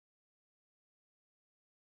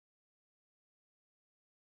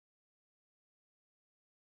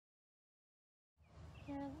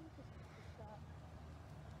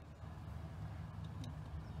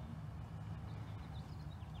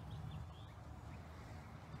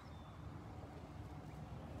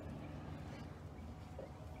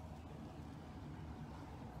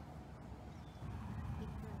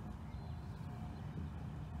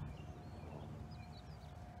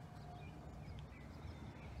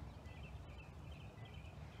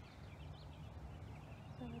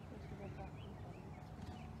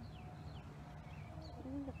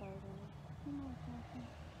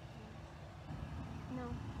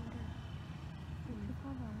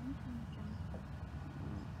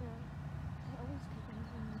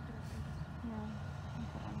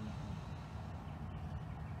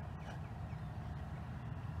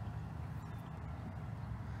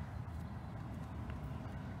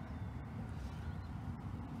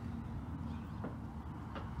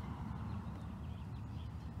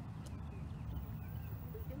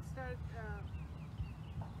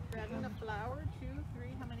flower, 2, 3,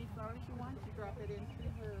 how many flowers you want? You drop it into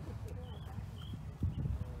her.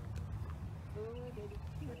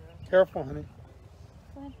 Careful, honey.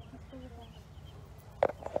 Go ahead. Let's go with that.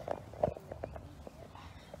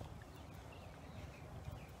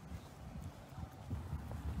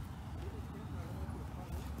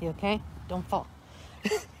 You okay? Don't fall.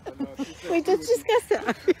 We just discussed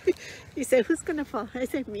that. You said, who's going to fall? I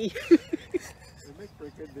said, me. It makes for a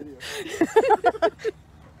good video.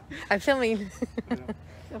 I'm filming.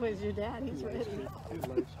 So is your dad. He's ready. His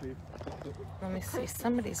live stream. Let me see.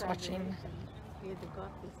 Somebody's watching. We had to go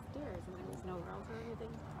up the stairs and there was no rails or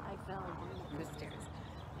anything. I fell down the stairs.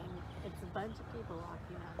 And it's a bunch of people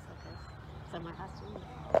walking. I was like, someone has to leave.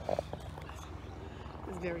 It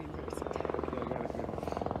was very embarrassing. Yeah, that is good.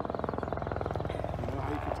 You know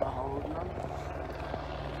how you can tell how old you are? When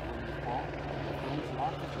you fall, the phone's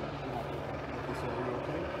locked. They say, are you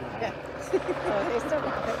okay? Yeah. Oh, they still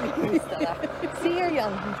laugh at me. Still laugh. See, you're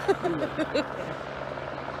young. You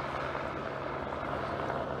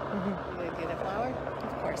gonna get a flower?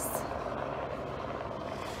 Of course.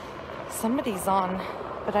 Somebody's on,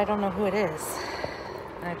 but I don't know who it is.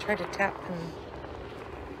 And I tried to tap and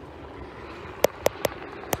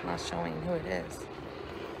it's not showing who it is.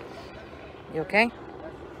 You okay?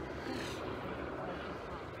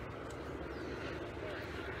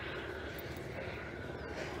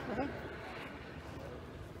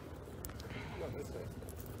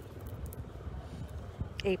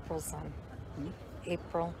 April's on.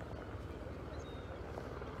 April.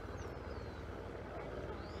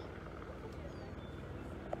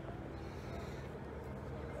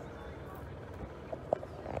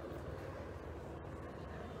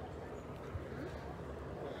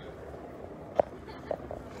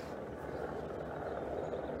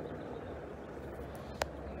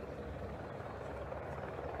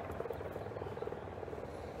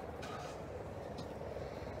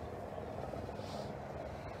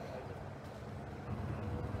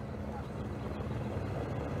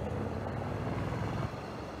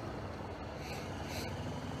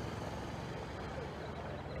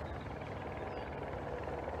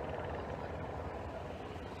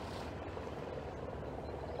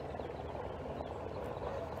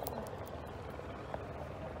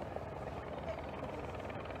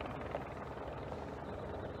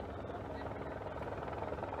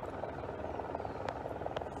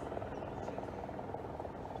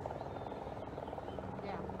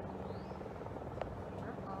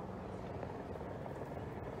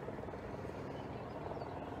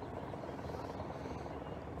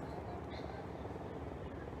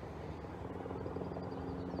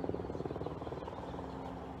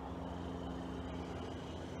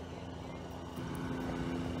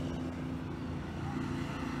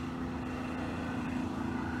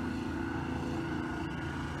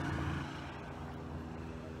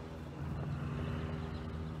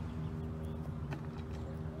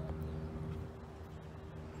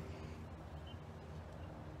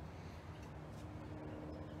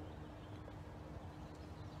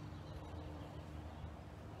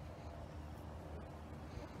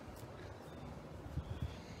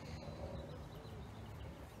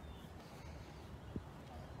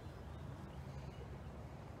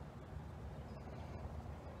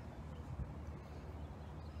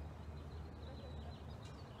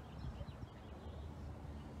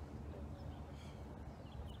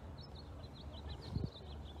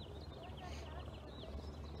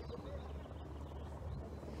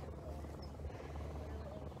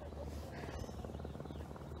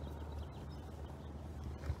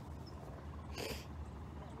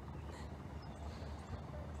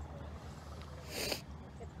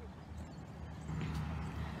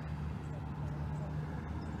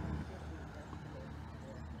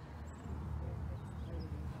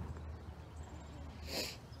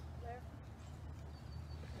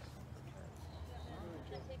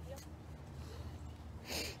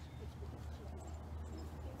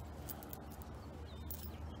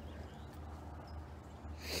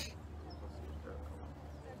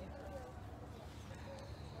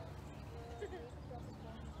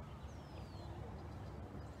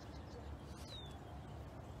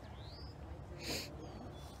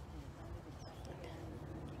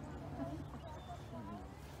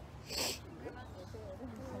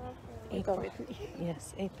 April.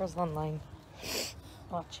 Yes, April's online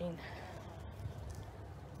watching.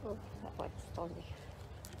 Oh, that one's thorny.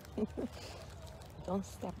 Don't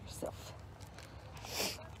stop yourself.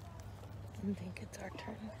 I think it's our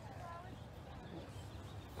turn.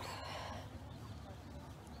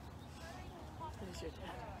 Where's your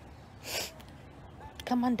dad?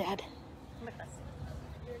 Come on, Dad.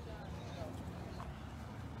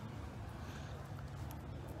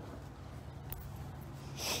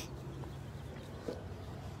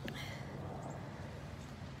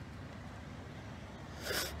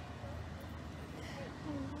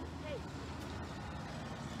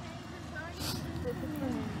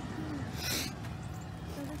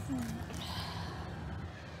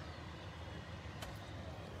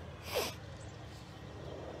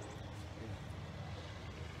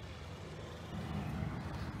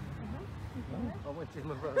 There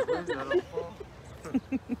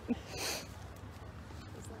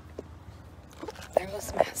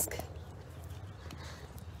goes the mask.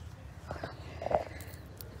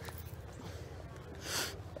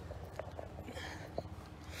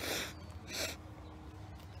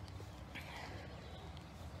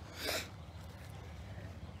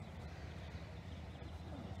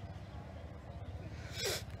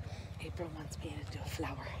 April wants me to do a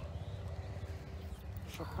flower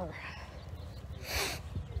for her.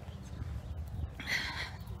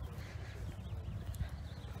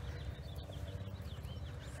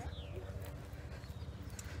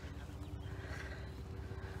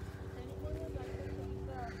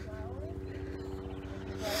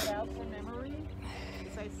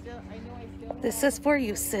 This is for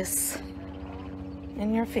you, sis,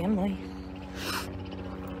 and your family.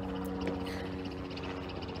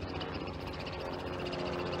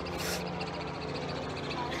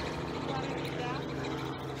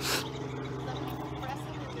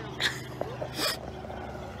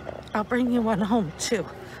 I'll bring you one home too.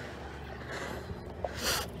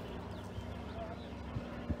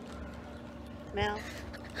 Mel.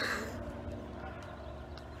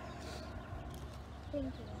 Thank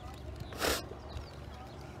you.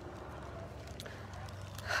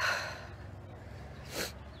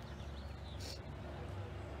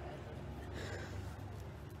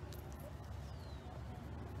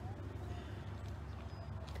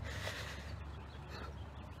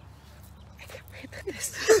 I can't breathe at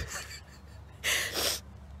this.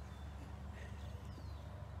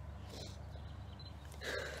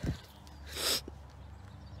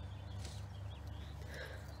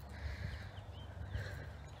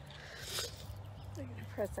 I'm gonna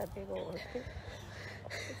press that big old It's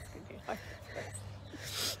gonna be hard to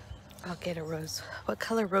press. I'll get a rose. What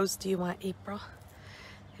color rose do you want, April?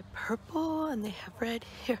 They're purple and they have red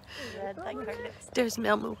here. Red like her lips. There's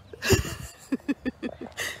Melmu.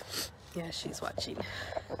 Yeah, she's watching.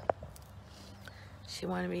 She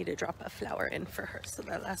wanted me to drop a flower in for her, so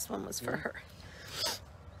that last one was for her.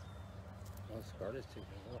 Oh, Scarlett's too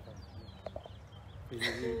good. Did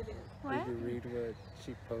you read what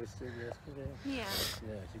she posted yesterday? Yeah.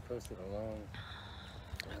 Yeah, she posted a long.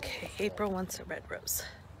 Okay, April wants a red rose.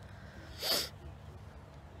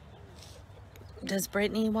 Does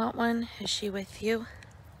Brittany want one? Is she with you?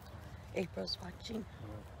 April's watching.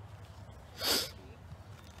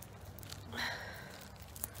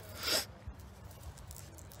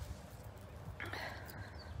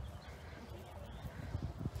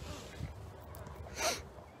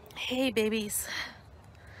 Hey, babies.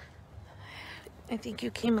 I think you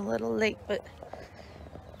came a little late, but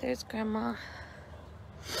there's Grandma.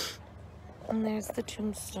 And there's the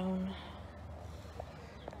tombstone.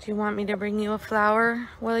 Do you want me to bring you a flower,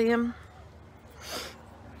 William?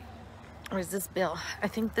 Or is this Bill? I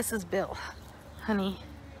think this is Bill, honey.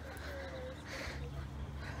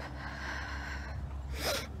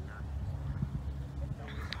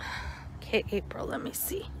 Okay, April, let me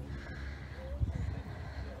see.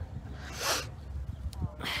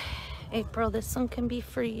 April, this one can be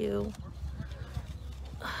for you.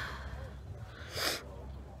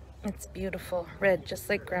 It's beautiful. Red, just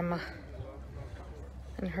like Grandma.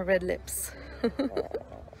 And her red lips.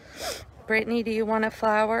 Brittany, do you want a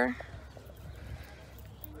flower?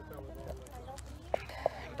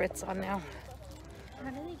 Britt's on now. How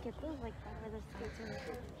do they get those like that? Where the skates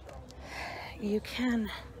are? You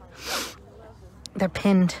can. They're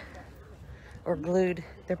pinned or glued.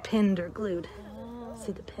 They're pinned or glued.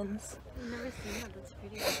 See the pins? I've never seen that. That's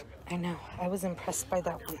pretty. I know. I was impressed by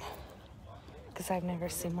that one because I've never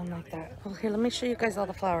seen one like that. Oh, here, let me show you guys all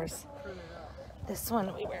the flowers. This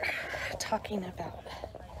one we were talking about.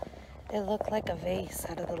 It looked like a vase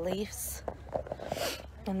out of the leaves.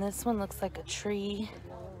 And this one looks like a tree.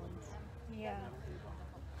 Yeah.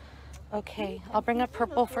 Okay, I'll bring a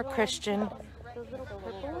purple for Christian. Those little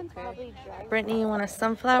purple ones probably dry. Brittany, you want a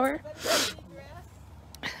sunflower?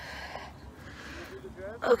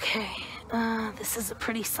 Okay, this is a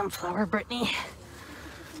pretty sunflower, Brittany.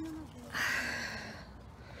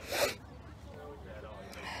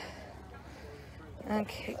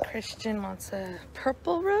 Okay, Christian wants a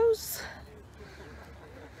purple rose.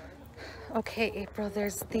 Okay, April,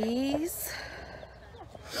 there's these.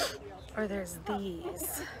 Or there's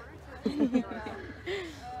these. These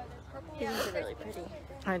are really pretty.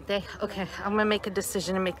 Aren't they? Okay, I'm gonna make a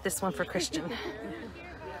decision and make this one for Christian.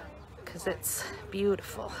 Because it's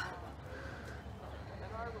beautiful.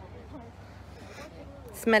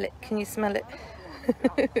 Smell it. Can you smell it?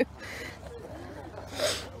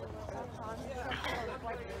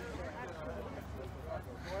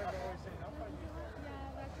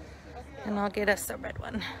 And I'll get us a red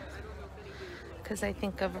one. Because I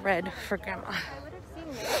think of red for Grandma. I would have seen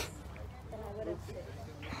this, and I would have.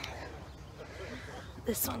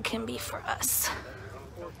 This one can be for us.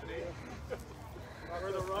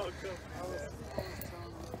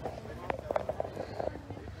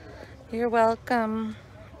 You're welcome.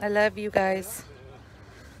 I love you guys.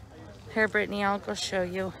 Here, Brittany, I'll go show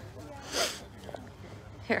you.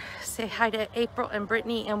 Here, say hi to April and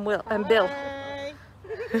Brittany and Will and Bill.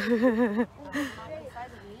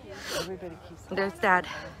 There's Dad.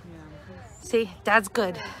 See, Dad's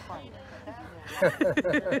good.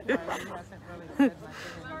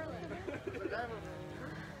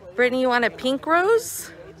 Brittany, you want a pink rose?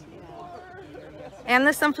 And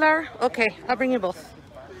the sunflower? Okay, I'll bring you both.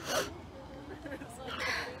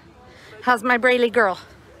 How's my Brayley girl?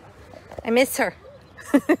 I miss her.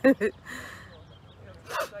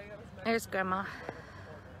 There's Grandma.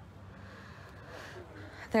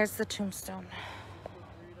 There's the tombstone.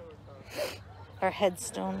 Our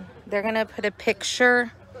headstone. They're gonna put a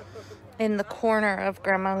picture in the corner of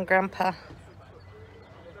Grandma and Grandpa.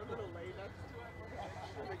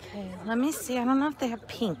 Okay, let me see. I don't know if they have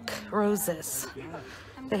pink roses.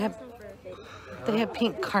 They have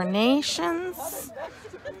pink carnations.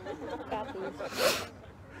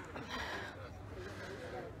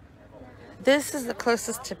 This is the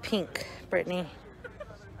closest to pink, Brittany.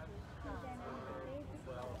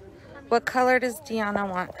 What color does Deanna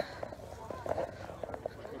want?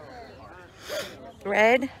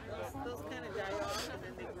 Red?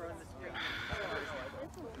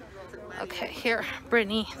 Okay, here,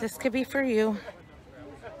 Brittany, this could be for you.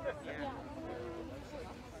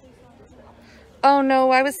 Oh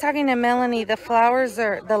no, I was talking to Melanie. The flowers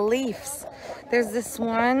are the leaves. There's this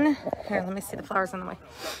one. Here, let me see the flowers on the way.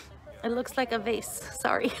 It looks like a vase.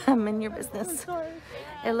 Sorry, I'm in your business.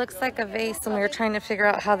 It looks like a vase, and we were trying to figure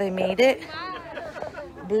out how they made it.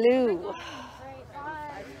 Blue.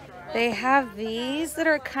 They have these that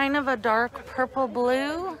are kind of a dark purple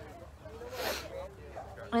blue.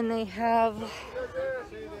 And they have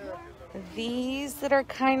these that are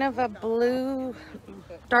kind of a blue,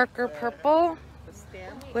 darker purple.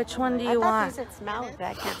 Which one do you want? These would smell it, but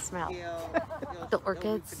I can't smell. The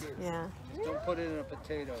orchids? Yeah. Don't put it in a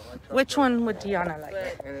potato. Which one would Deanna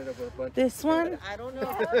like? This one? I don't know.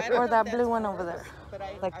 Or that blue one over there?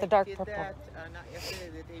 Like the dark purple. That, not yesterday,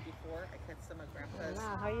 the day before. I cut some of Grandpa's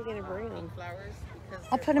Wow, how are you going to bring them? flowers because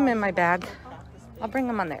I'll put them in my bag. I'll bring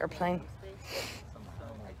them on the airplane.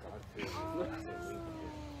 Here,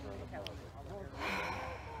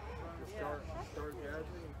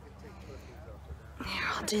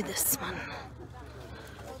 I'll do this one.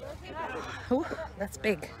 Ooh, that's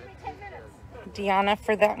big. Deanna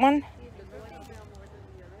for that one.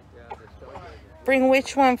 Bring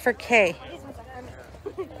which one for Kay?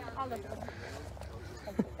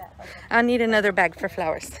 I'll need another bag for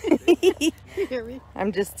flowers. You hear me?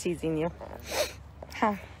 I'm just teasing you.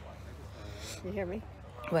 Huh? You hear me?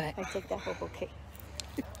 What? I take that whole bouquet.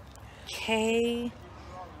 Kay.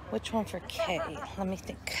 Which one for Kay? Let me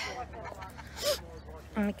think.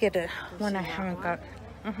 Let me get a one I haven't got.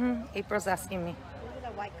 April's asking me. Look at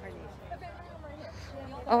the white carnation.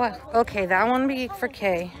 Oh, okay. That one be for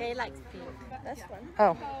Kay. Kay likes pink. That's one.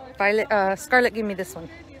 Oh, Violet. Scarlett, give me this one.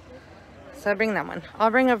 So I bring that one. I'll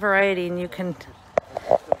bring a variety, and you can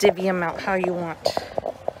divvy them out how you want.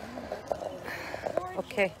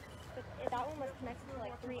 Okay. That one was connected to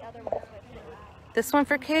like 3 other ones. This one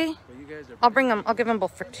for Kay? I'll bring them. I'll give them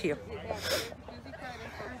both to you.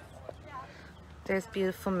 There's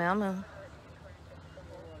beautiful Melmo.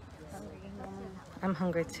 I'm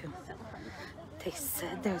hungry too. They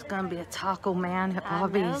said there's gonna be a taco man at I know,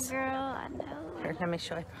 Bobby's. girl. I know. Here, let me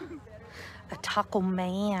show you. A taco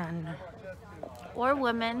man. Or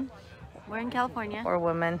woman. We're in California. Or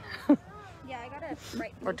woman. Yeah, I got a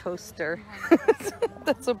right. Or toaster.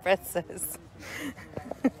 That's what Brett says.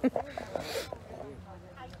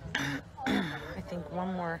 I think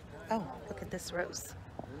one more. Oh, look at this rose.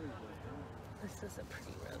 This is a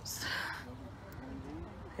pretty rose.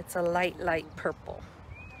 It's a light purple.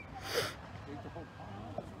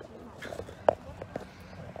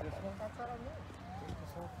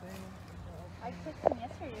 I took them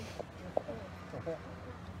yesterday.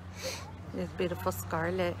 There's beautiful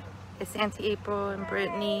Scarlet. It's Auntie April and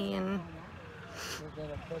Brittany and... We're going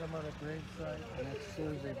to put them on a grave site next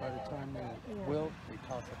Thursday. By the time they wilt, they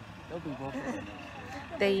toss them. They'll be both of them.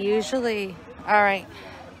 They usually... All right.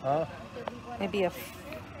 Huh? Maybe a...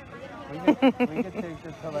 We could take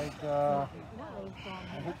this to like,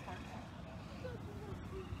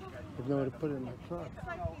 There's nowhere to put it in my truck.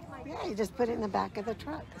 Yeah, you just put it in the back of the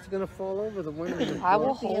truck. It's gonna fall over the window. I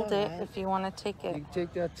will hold it if you want to take You it. can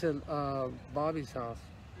take that to Bobby's house.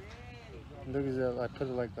 Look at that. I put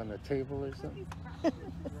it like on the table or something.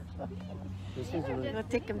 This is really, We'll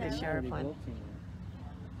take him to sheriff one.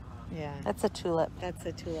 Yeah, That's a tulip. that's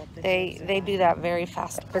a tulip. that They goes they around. do that very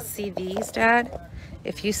fast. But see these, Dad?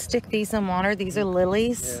 If you stick these in water, these are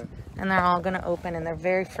lilies, Yeah. and they're all gonna open, and they're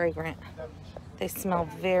very fragrant. They smell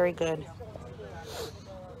very good.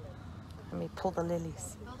 Let me pull the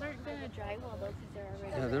lilies. Those aren't gonna dry well though, because they're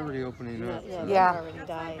already. yeah, they're already opening up. Yeah, Yeah. they're already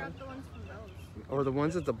dying. Or the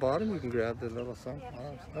ones at the bottom, you can grab the little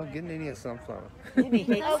sunflowers. Don't get any of sunflower. Maybe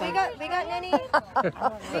hate Oh, some. we got Nanny.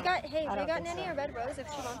 we got Nanny a red rose if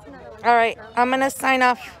she wants another one. All right, I'm gonna sign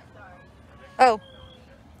off. Oh,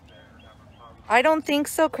 I don't think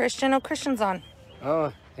so, Christian. Oh, Christian's on.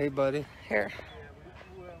 Oh, hey, buddy. Here.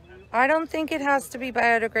 I don't think it has to be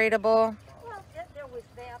biodegradable.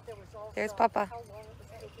 There's Papa.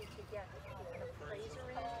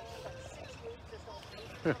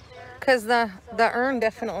 Because the urn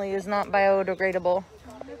definitely is not biodegradable.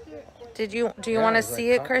 Do you want to it's like see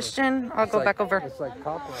it, copper. Christian? I'll It's go like- back over. It's like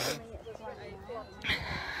copper, huh?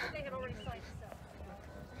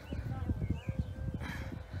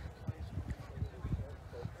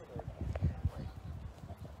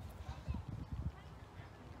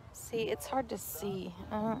 See, it's hard to see.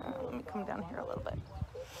 Let me come down here a little bit.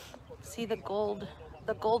 See the gold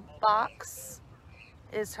box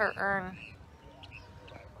is her urn.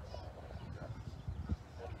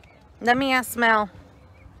 Let me ask Mel.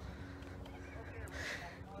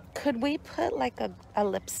 Could we put like a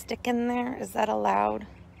lipstick in there? Is that allowed?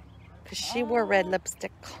 Because she wore red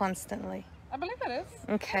lipstick constantly. I believe it is.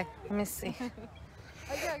 Okay, let me see.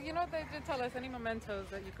 Yeah, you know, they did tell us any mementos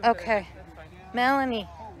that you could Okay. put in. That's fine. Melanie,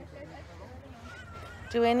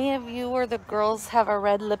 do any of you or the girls have a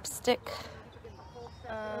red lipstick?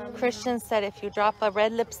 Christian said if you drop a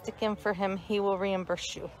red lipstick in for him, he will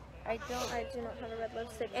reimburse you. I do not have a red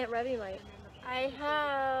lipstick. Aunt Revy might. I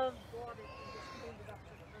have.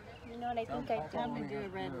 You know what I think I do? I'm gonna do a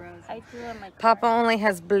red rose. I do on my car. Papa only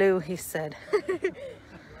has blue, he said. Let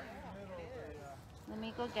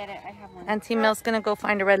me go get it. I have one. Auntie Mel's gonna go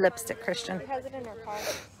find a red lipstick, Christian. She has it in her car.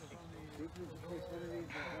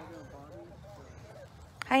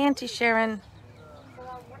 Hi, Auntie Sharon.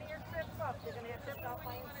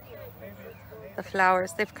 The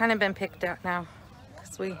flowers, they've kind of been picked out now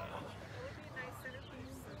because we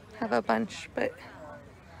have a bunch, but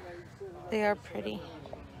they are pretty.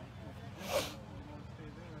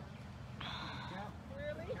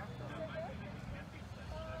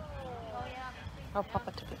 Oh,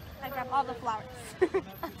 Papa took it. I grabbed all the flowers.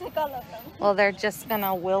 I'll take all of them. Well, they're just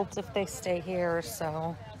gonna wilt if they stay here,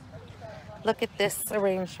 so look at this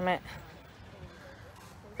arrangement.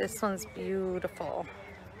 This one's beautiful.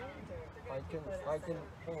 I can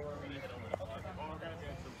pull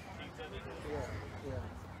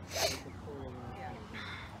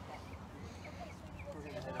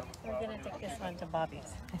We're gonna take this one to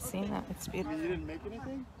Bobby's. I see that. It's beautiful. You didn't make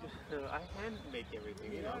anything? I can make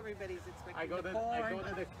everything, you know. Everybody's expecting I go to the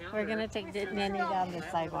counter. We're gonna take Nanny down the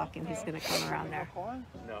sidewalk and he's gonna come around there.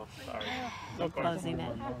 No, sorry. They're closing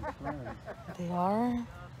it. They are?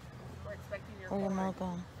 Where am I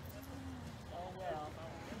going?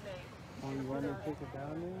 Oh, you want to take it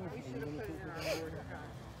down there? Are you gonna take it down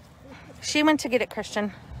there? She went to get it,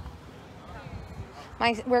 Christian.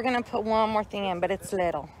 We're gonna put one more thing in, but it's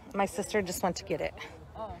little. My sister just went to get it.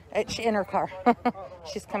 It's in her car.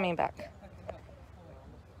 She's coming back.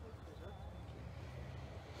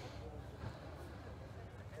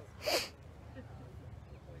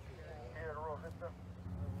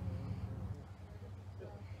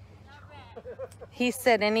 He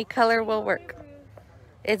said any color will work.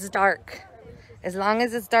 It's dark. As long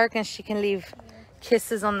as it's dark and she can leave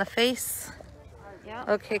kisses on the face. Yeah.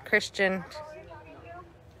 Okay, Christian.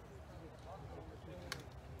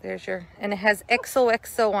 There's your, and it has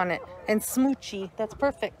XOXO on it and smoochy. That's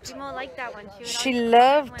perfect. Timo liked that one. She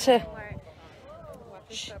loved to,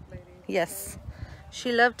 yes,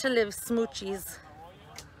 she loved to live smoochies.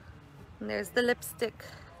 And there's the lipstick.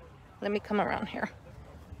 Let me come around here.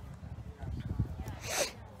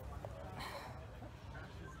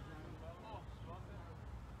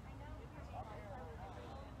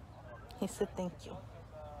 He said thank you.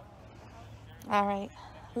 All right.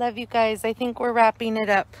 Love you guys. I think we're wrapping it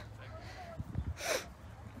up.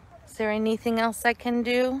 Is there anything else I can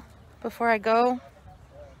do before I go?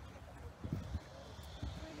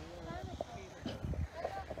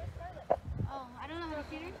 Oh, I don't know how to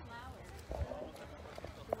feed her.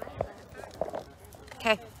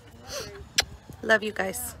 Okay. Love you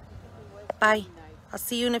guys. Bye. I'll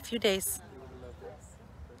see you in a few days.